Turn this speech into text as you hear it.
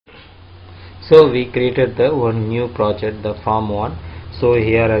So we created the one new project, the form 1. So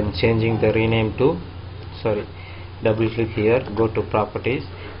here I am changing the rename to, sorry, double click here, go to properties.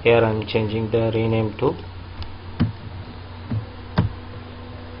 Here I am changing the rename to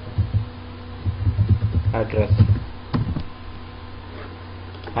address.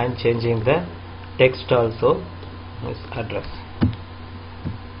 I am changing the text also is address.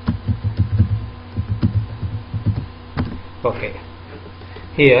 Okay.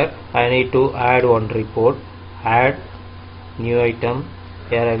 Here I need to add one report. Add new item.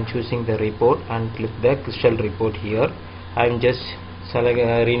 Here I am choosing the report and click the crystal report here. I am just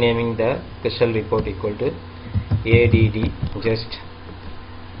renaming the crystal report equal to ADD just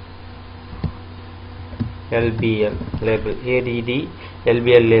LBL label, ADD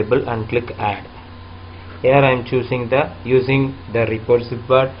LBL label, and click add. Here I am choosing the using the report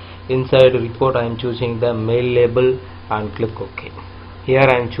zipper. Inside report I am choosing the mail label and click OK. Here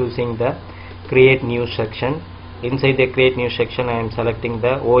I am choosing the create new section. Inside the create new section I am selecting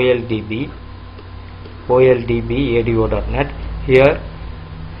the OLDB ADO.NET. Here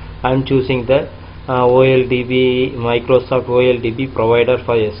I am choosing the OLDB Microsoft OLDB provider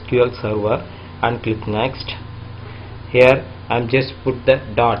for SQL Server and click next. Here I am just put the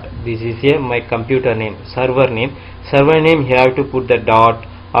dot. This is here my computer name, server name. Server name you have to put the dot,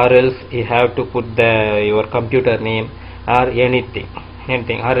 or else you have to put the your computer name or anything,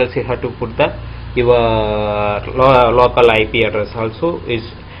 or else you have to put the your local IP address also. Is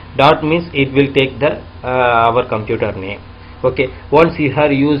dot means it will take the our computer name. Okay, once you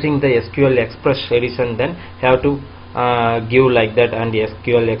are using the SQL Express edition, then you have to give like that, and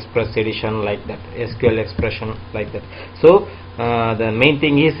SQL Express edition like that, SQL expression like that. So the main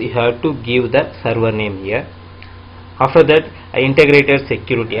thing is you have to give the server name here. After that, integrated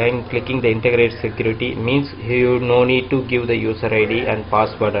security. I am clicking the integrated security, means you no need to give the user ID and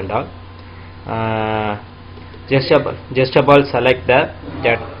password and all. Just about select the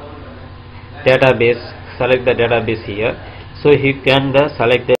database. Select the database here. So you can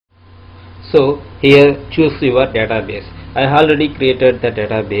select the. So here choose your database. I already created the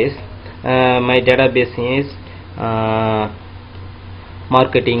database. My database is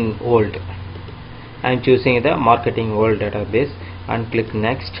marketing world. I am choosing the marketing world database and click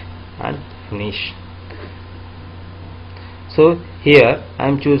next and finish. So here I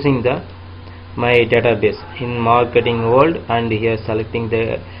am choosing the my database in marketing world, and here selecting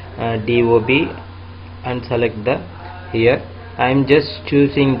the DOB and select the here I am just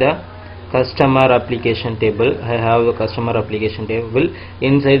choosing the customer application table. I have the customer application table.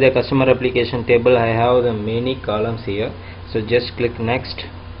 Inside the customer application table I have the many columns here. So just click next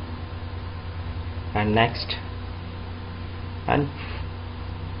and next and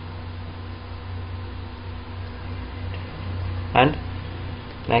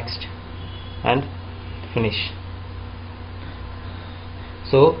next and finish.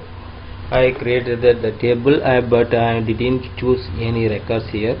 So I created the table, but I didn't choose any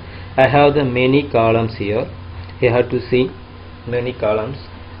records here. I have the many columns here. You have to see many columns.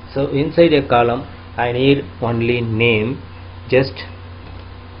 So inside a column I need only name. Just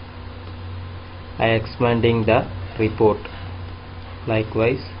I expanding the report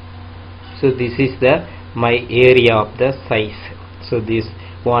likewise. So this is the my area of the size. So this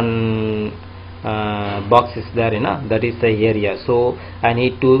one box is there, that is the area. So I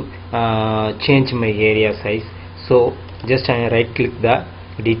need to change my area size. So just I right click the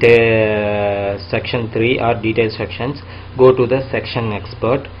detail section 3 or detail sections, go to the section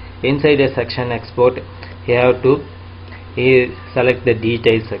export. Inside the section export you have to select the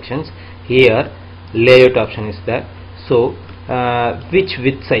detail sections. Here layout option is there. So which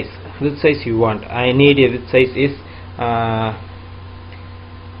width size you want. I need a width size is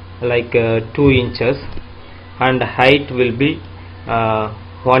like 2 inches, and height will be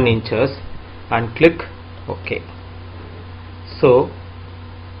 1 inches, and click OK. So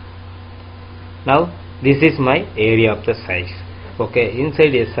now this is my area of the size. Okay,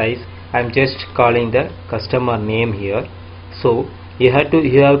 inside a size I am just calling the customer name here. So you have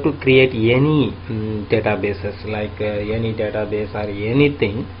to create any databases, like any database or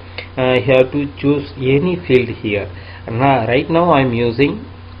anything. You have to choose any field here. Right now I am using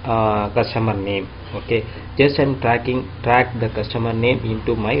customer name. Okay, just I am track the customer name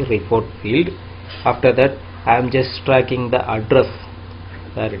into my report field. After that I am just tracking the address.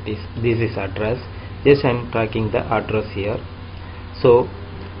 There it is. This is address. Just I am tracking the address here. So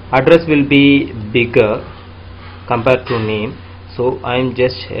address will be bigger compared to name. So I am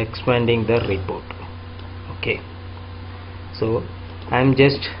just expanding the report. Okay, so I am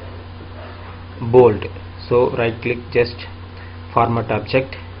just bold. So right click, just format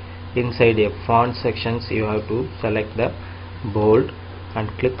object, inside a font sections you have to select the bold and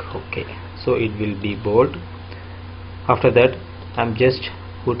click OK. So it will be bold. After that I'm just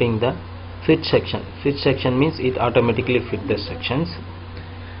putting the fit section. Fit section means it automatically fit the sections.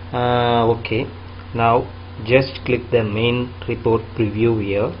 Okay, now just click the main report preview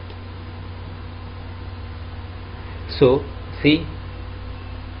here. So see,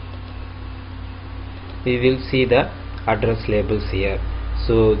 we will see the address labels here.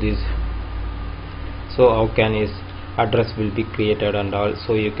 So how can is address will be created and all,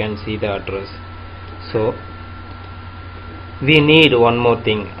 so you can see the address. So we need one more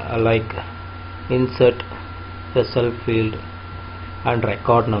thing, like insert the self field and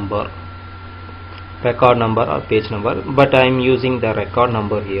record number or page number, but I am using the record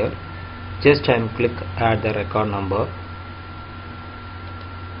number here. Just I am click add the record number.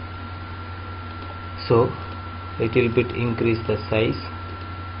 So little bit increase the size.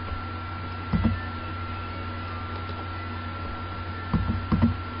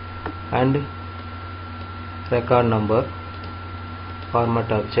 And record number, format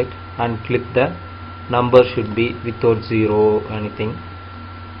object, and click the number should be without zero anything.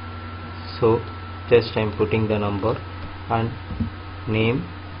 So just I am putting the number and name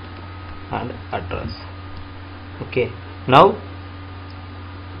and address. Okay, now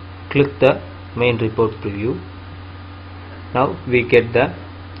click the main report preview. Now we get the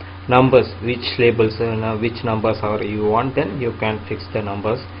numbers, which labels which numbers are you want, then you can fix the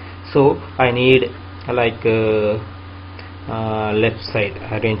numbers. So I need like left side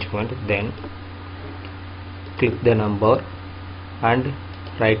arrangement, then click the number and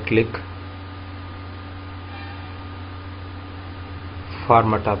right click,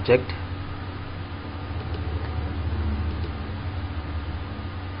 format object,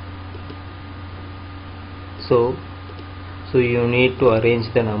 so you need to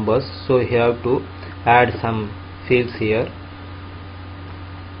arrange the numbers. So you have to add some fields here.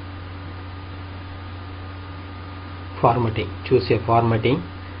 Formatting, choose a formatting,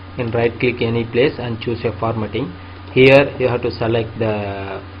 and right click any place and choose a formatting. Here you have to select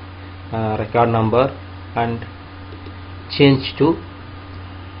the record number and change to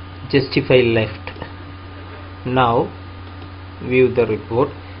justify left. Now view the report,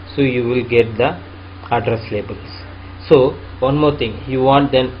 so you will get the address labels. So one more thing, you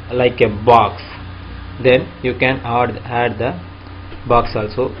want then like a box, then you can add the box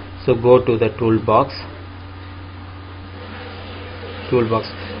also. So go to the toolbox.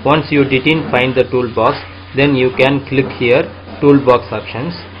 Once you didn't find the toolbox, then you can click here toolbox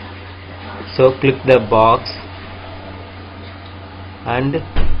options. So click the box and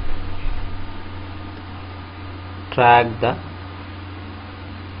drag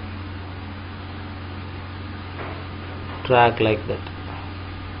like that.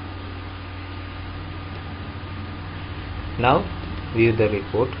 Now view the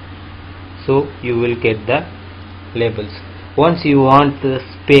report, so you will get the labels. Once you want the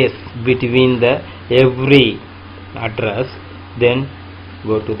space between the every address, then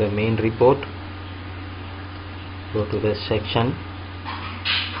go to the main report, go to the section,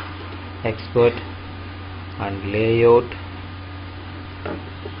 expert and layout,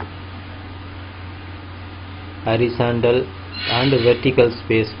 horizontal and vertical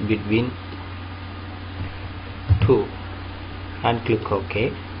space between two, and click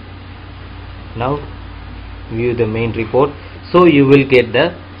OK. Now view the main report, so you will get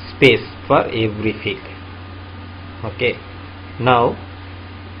the space for every field. Okay, now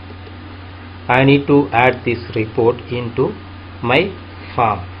I need to add this report into my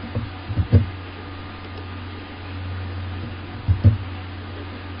form.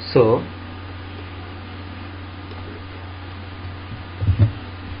 So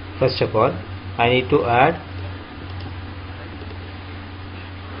first of all I need to add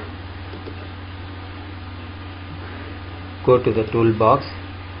go to the toolbox,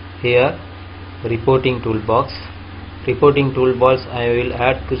 here reporting toolbox. I will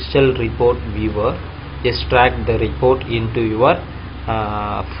add crystal report viewer. Just drag the report into your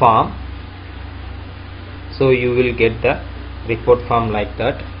form, so you will get the report form like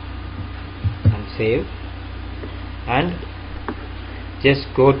that, and save. And just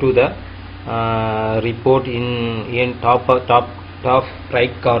go to the report in top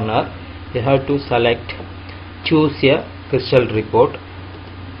right corner. You have to select choose a crystal report.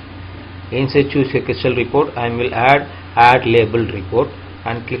 Inside choose a crystal report, I will add label report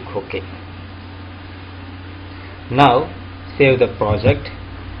and click OK. Now save the project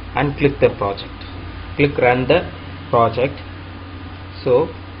and click the project. Click run the project. So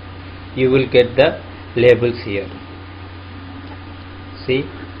you will get the labels here. See,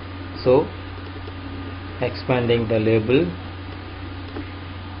 So expanding the label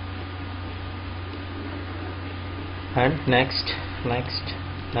and next.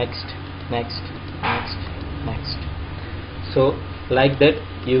 So like that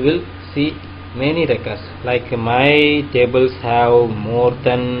you will see many records. Like my tables have more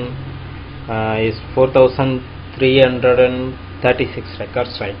than is 4336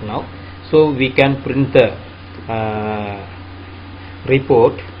 records right now. So we can print the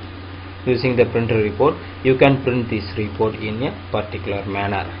report using the printer report. You can print this report in a particular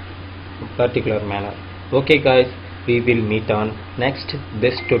manner. Okay guys, we will meet on next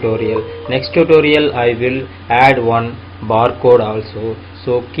tutorial. Next tutorial I will add one barcode also,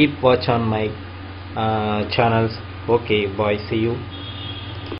 so keep watch on my channels. Okay, bye, see you.